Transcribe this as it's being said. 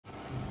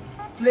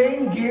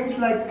playing games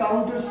like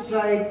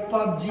Counter-Strike,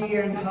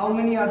 PUBG and how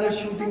many other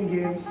shooting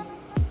games,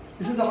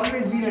 this has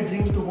always been a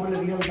dream to hold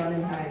a real gun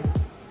in hand.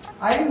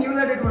 I didn't knew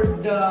that it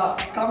would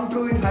come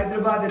true in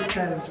Hyderabad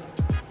itself.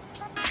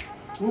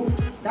 Ooh,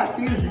 that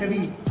feels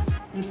heavy.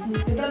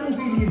 It doesn't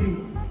feel easy.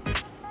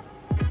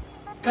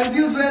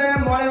 Confused where I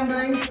am, what I am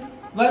doing?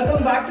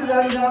 Welcome back to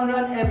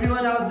Run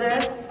everyone out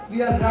there.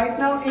 We are right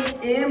now in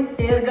Aim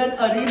Airgun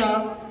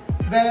Arena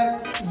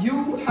where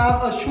you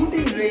have a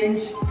shooting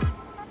range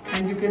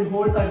and you can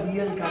hold a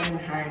real gun in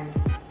hand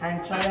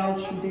and try out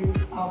shooting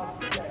up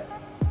there.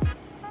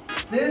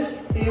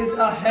 This is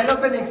a hell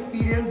of an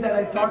experience that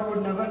I thought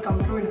would never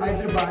come true in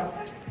Hyderabad.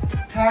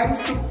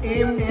 Thanks to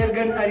Aim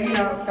Airgun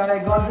Arena that I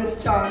got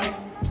this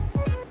chance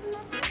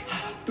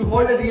to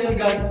hold a real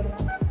gun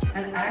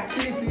and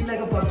actually feel like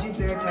a PUBG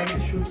player trying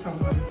to shoot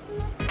someone.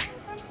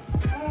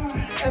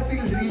 That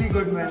feels really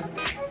good, man.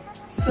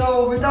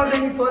 So without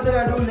any further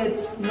ado,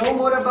 let's know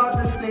more about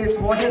this place.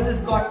 What has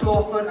this got to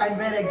offer and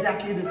where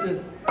exactly this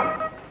is?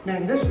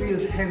 Man, this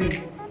feels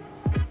heavy.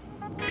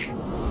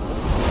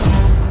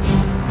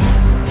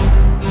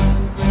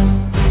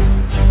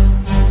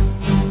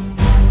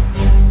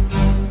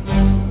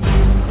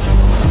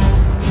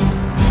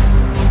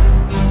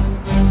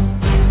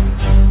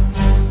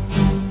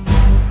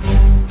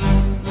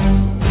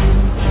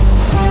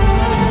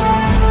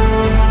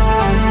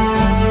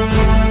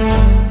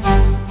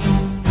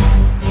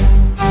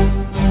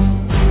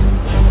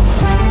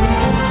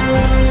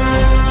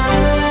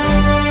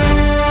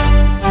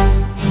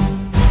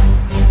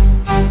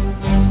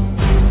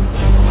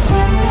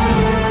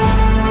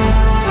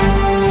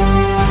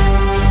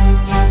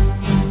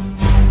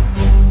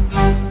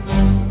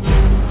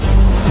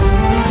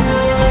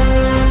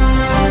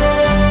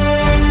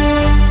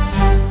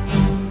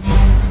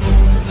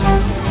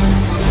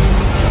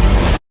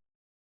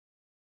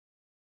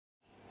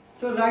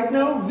 So right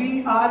now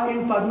we are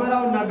in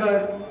Padmarao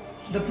Nagar,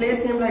 the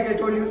place named, like I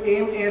told you,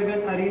 Aim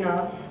Airgun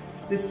Arena.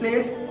 This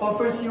place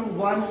offers you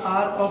 1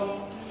 hour of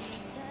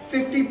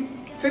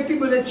 50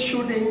 bullets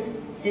shooting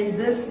in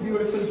this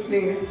beautiful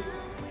place,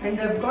 and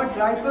they've got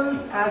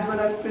rifles as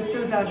well as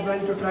pistols as well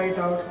to try it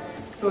out.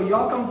 So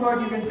your comfort,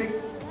 you can pick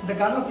the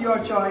gun of your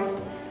choice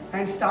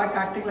and start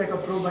acting like a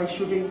pro by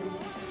shooting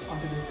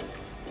onto this.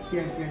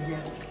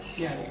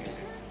 Yeah.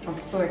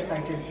 I'm so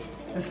excited.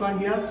 This one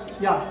here,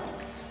 yeah.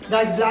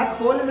 That black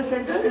hole in the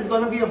center is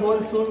going to be a hole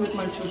soon with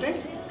my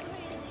shooting.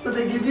 So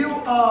they give you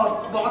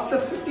a box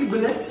of 50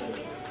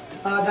 bullets.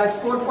 That's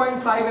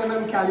 4.5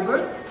 mm caliber.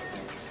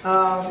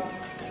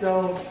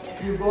 So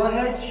you go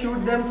ahead,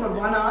 shoot them for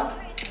 1 hour.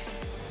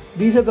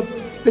 These are the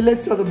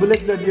pellets or the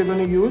bullets that you're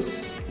going to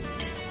use.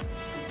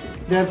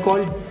 They are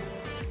called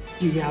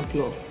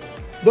Diablo.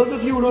 Those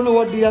of you who don't know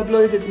what Diablo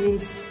is, it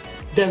means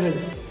devil.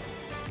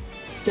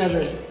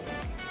 Devil.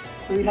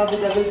 So we have the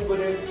devil's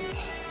bullets.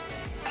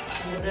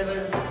 And the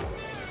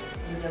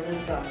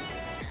devil's gun.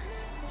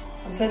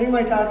 I'm setting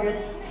my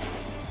target.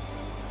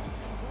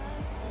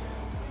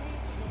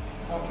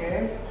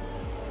 Okay.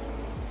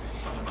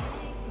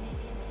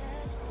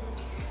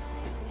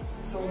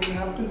 So we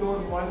have to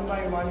load one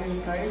by one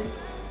inside.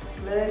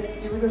 Let's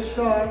give it a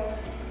shot.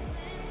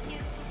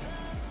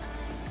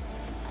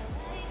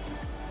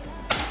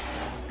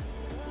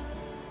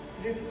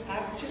 Did it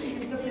actually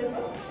hit the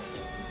paper?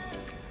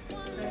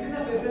 Where did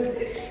the paper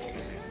hit?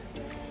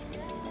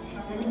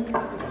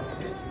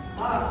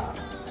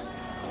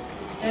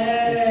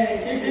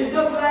 Hey, it hit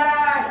the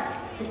black!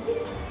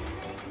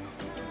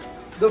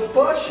 The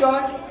first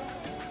shot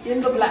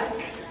in the black.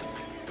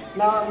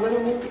 Now I'm going to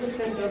move to the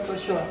center for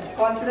sure.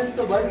 Confidence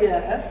to बढ़ गया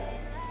है.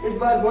 इस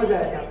बार हो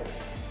जाएगा.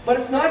 But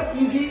it's not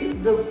easy.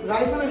 The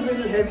rifle is a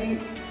little heavy.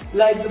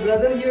 Like the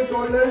brother here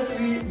told us,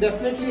 we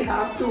definitely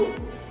have to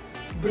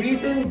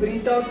breathe in,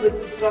 breathe out with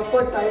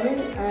proper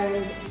timing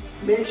and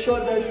make sure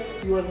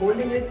that you are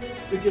holding it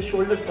with your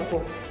shoulder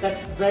support.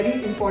 That's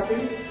very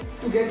important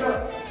to get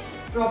a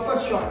proper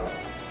shot.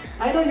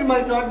 I know you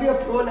might not be a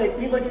pro like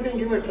me, but you can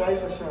give it a try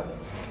for sure.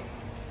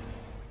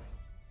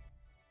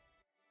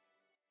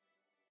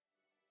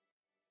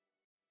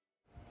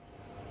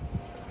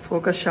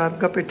 Focus sharp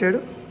ga పెట్టాడు.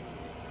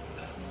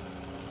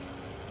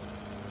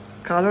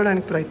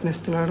 కాలవడానికి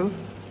ప్రయత్నిస్తున్నాడు.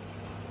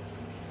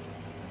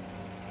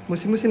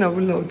 ముసి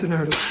నవ్వులు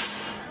నవ్వుతున్నాడు.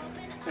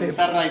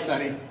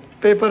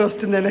 Paper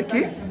వస్తుంది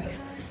వెనక్కి.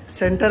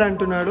 Centre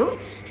అంటున్నాడు.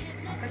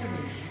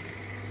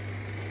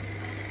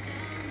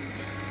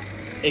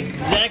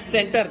 Exact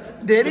center.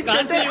 దేనికి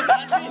centre?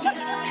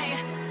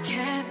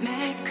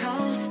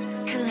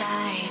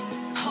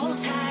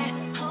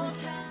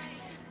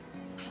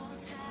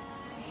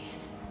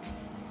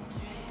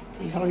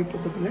 How you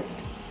put the bullet?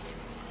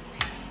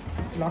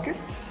 Lock it.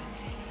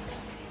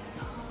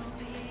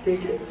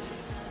 Take it.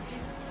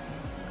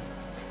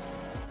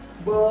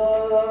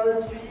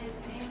 But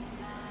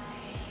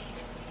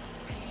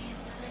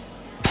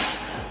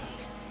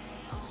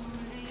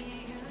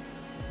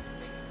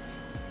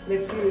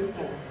let's see this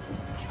time.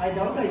 I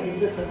doubt I hit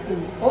the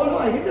circle. Oh no,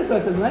 I hit the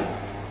circle, man.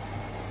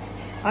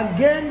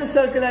 Again the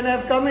circle and I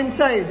have come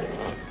inside.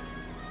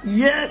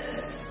 Yes!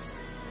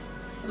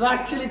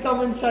 actually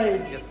come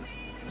inside. Yes.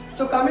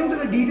 So coming to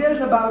the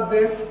details about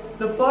this,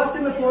 the first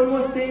and the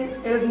foremost thing,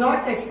 it is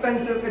not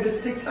expensive. It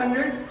is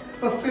 600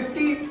 for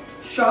 50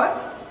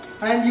 shots,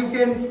 and you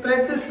can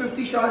spread this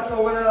 50 shots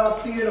over a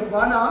period of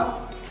 1 hour,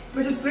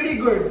 which is pretty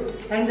good.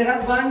 And they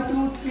have 1,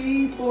 2,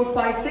 3, 4,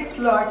 5, 6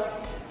 slots.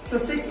 So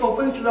 6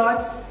 open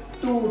slots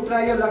to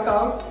try your luck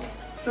out.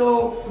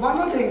 So one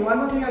more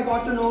thing I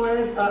got to know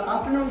is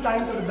afternoon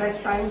times are the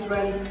best times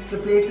when the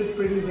place is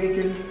pretty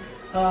vacant.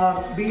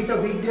 Be it a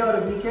weekday or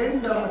a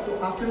weekend, so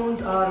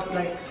afternoons are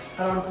like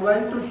around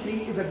 12 to 3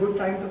 is a good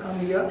time to come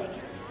here.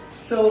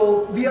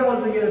 So we are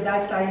also here at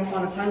that time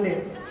on a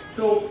Sunday.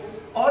 So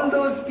all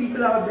those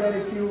people out there,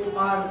 if you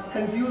are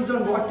confused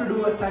on what to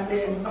do a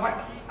Sunday and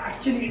not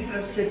actually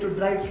interested to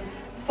drive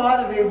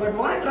far away but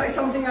want to try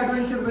something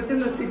adventure within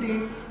the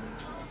city,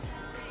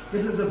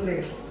 this is the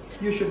place.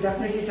 You should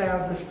definitely try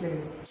out this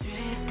place.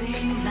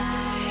 Dripping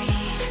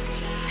lights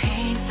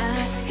paint the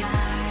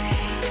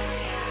skies,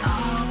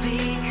 all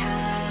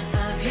because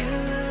of you.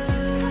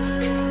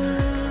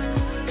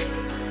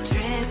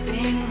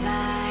 Dripping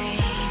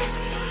lights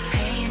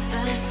paint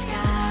the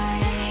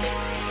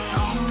skies,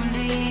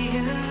 only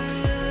you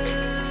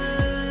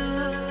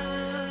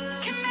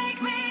can make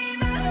me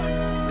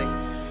move.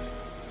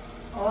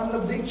 On the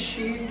big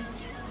sheet,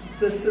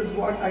 this is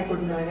what I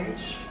could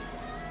manage.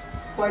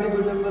 Quite a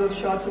good number of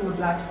shots in the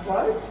black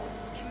spot.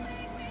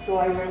 So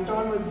I went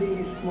on with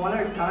the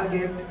smaller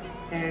target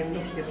and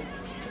look here.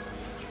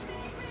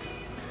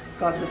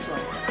 Got this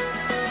one.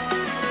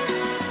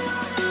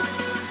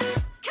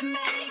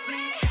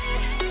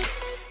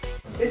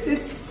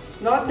 It's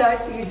not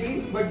that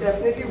easy, but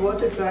definitely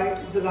worth a try.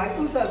 The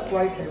rifles are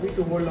quite heavy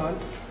to hold on,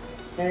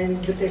 and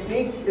the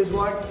technique is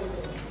what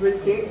will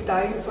take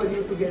time for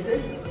you to get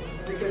it,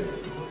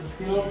 because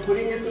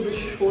putting it to the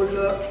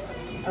shoulder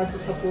as a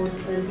support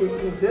and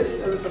taking this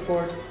as a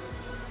support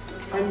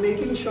and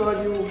making sure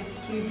you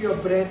keep your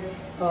breath,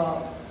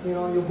 you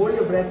hold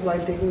your breath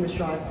while taking the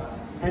shot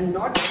and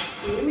not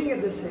aiming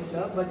at the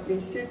center, but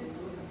instead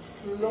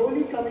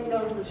slowly coming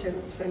down to the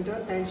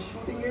center and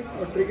shooting it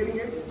or triggering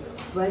it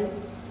when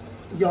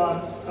your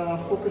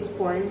focus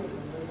point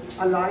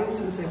aligns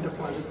to the center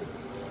point.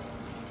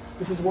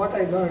 This is what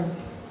I learned,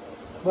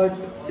 but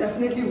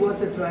definitely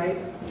worth a try.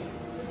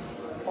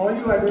 All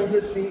you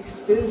adventure freaks,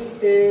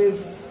 this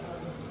is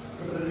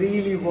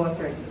really worth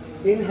it.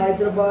 In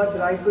Hyderabad,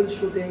 rifle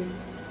shooting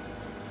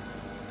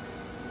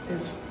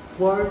is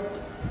worth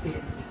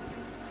it.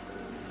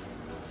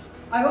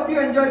 I hope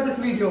you enjoyed this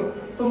video.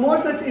 For more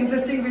such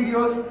interesting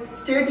videos,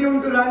 stay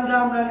tuned to Run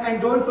Ram Run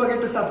and don't forget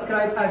to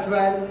subscribe as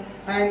well.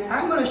 And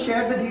I'm going to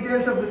share the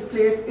details of this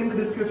place in the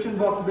description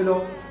box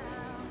below.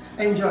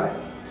 Enjoy.